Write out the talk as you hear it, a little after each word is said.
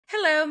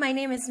Hello, my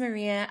name is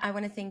Maria. I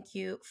want to thank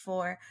you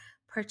for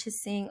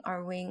purchasing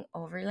our wing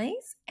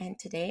overlays, and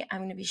today I'm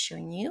going to be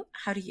showing you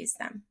how to use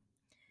them.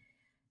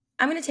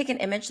 I'm going to take an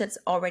image that's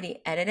already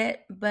edited,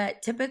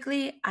 but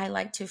typically I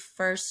like to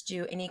first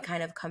do any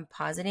kind of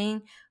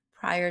compositing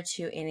prior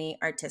to any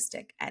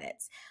artistic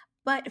edits.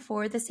 But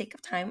for the sake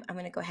of time, I'm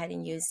going to go ahead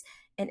and use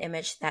an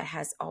image that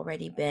has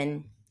already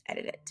been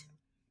edited.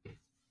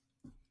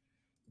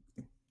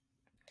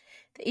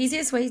 The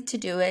easiest way to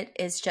do it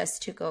is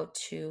just to go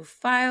to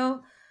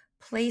File,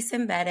 Place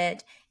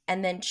Embedded,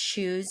 and then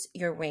choose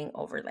your wing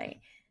overlay.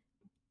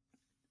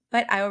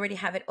 But I already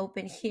have it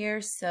open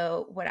here,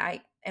 so what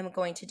I am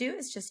going to do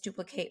is just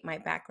duplicate my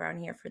background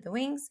here for the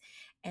wings,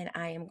 and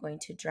I am going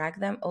to drag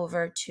them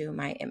over to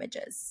my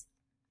images.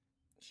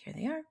 Here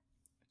they are.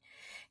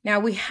 Now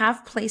we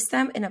have placed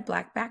them in a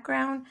black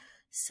background,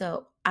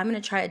 so I'm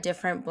going to try a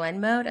different blend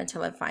mode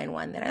until I find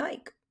one that I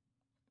like.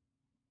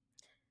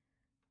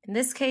 In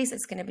this case,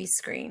 it's going to be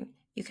screen.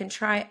 You can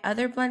try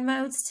other blend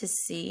modes to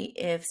see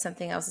if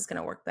something else is going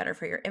to work better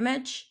for your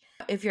image.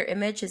 If your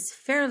image is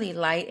fairly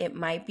light, it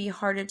might be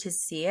harder to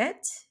see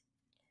it,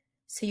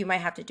 so you might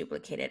have to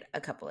duplicate it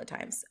a couple of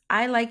times.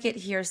 I like it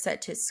here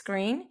set to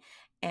screen,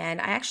 and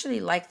I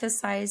actually like the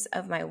size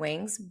of my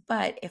wings,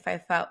 but if I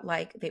felt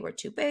like they were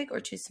too big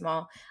or too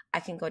small, I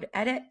can go to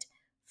Edit,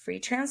 Free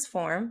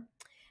Transform,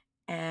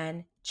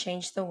 and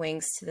change the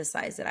wings to the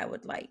size that I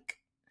would like.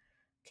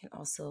 I can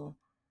also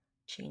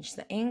change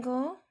the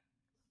angle.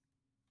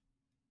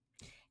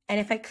 And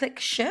if I click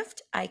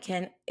Shift, I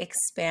can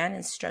expand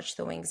and stretch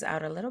the wings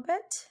out a little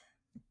bit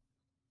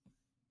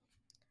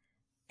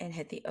and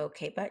hit the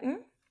OK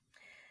button.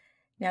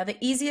 Now, the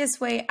easiest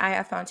way I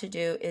have found to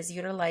do is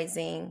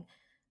utilizing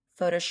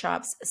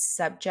Photoshop's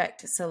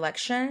subject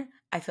selection.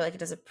 I feel like it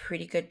does a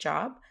pretty good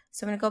job.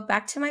 So I'm going to go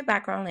back to my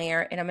background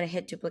layer and I'm going to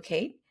hit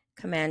Duplicate,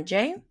 Command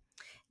J.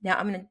 Now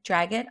I'm going to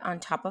drag it on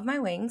top of my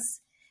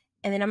wings,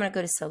 and then I'm going to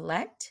go to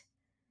Select,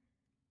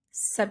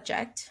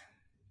 Subject,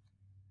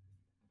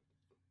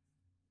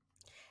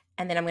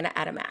 and then I'm going to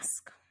add a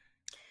mask.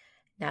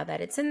 Now that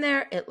it's in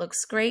there, it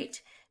looks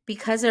great.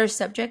 Because our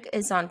subject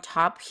is on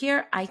top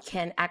here, I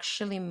can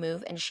actually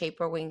move and shape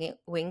our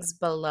wings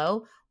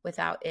below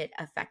without it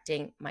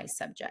affecting my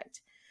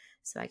subject.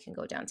 So I can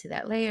go down to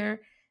that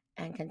layer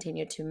and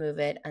continue to move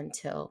it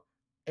until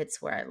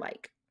it's where I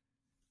like.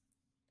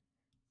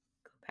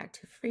 Go back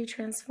to Free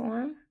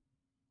Transform,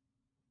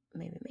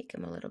 maybe make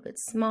them a little bit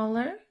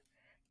smaller,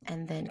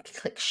 and then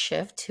click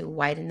Shift to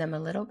widen them a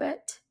little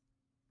bit.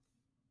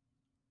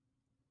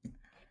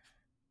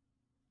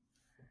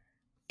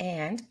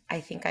 And I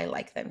think I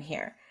like them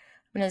here.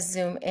 I'm going to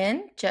zoom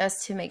in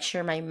just to make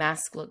sure my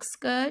mask looks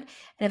good.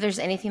 And if there's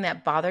anything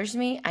that bothers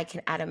me, I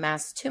can add a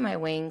mask to my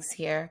wings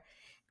here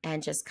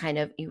and just kind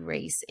of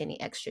erase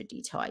any extra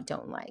detail I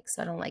don't like.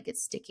 So I don't like it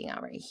sticking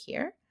out right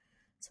here.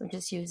 So I'm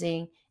just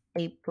using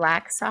a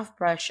black soft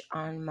brush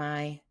on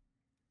my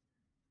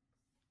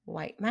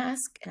white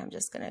mask, and I'm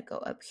just going to go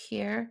up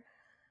here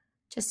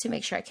just to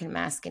make sure I can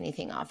mask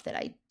anything off that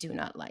I do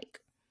not like.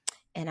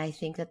 And I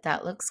think that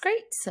that looks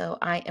great. So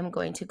I am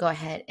going to go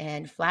ahead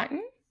and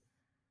flatten.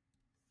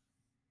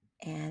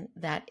 And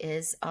that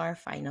is our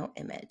final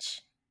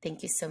image.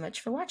 Thank you so much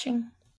for watching.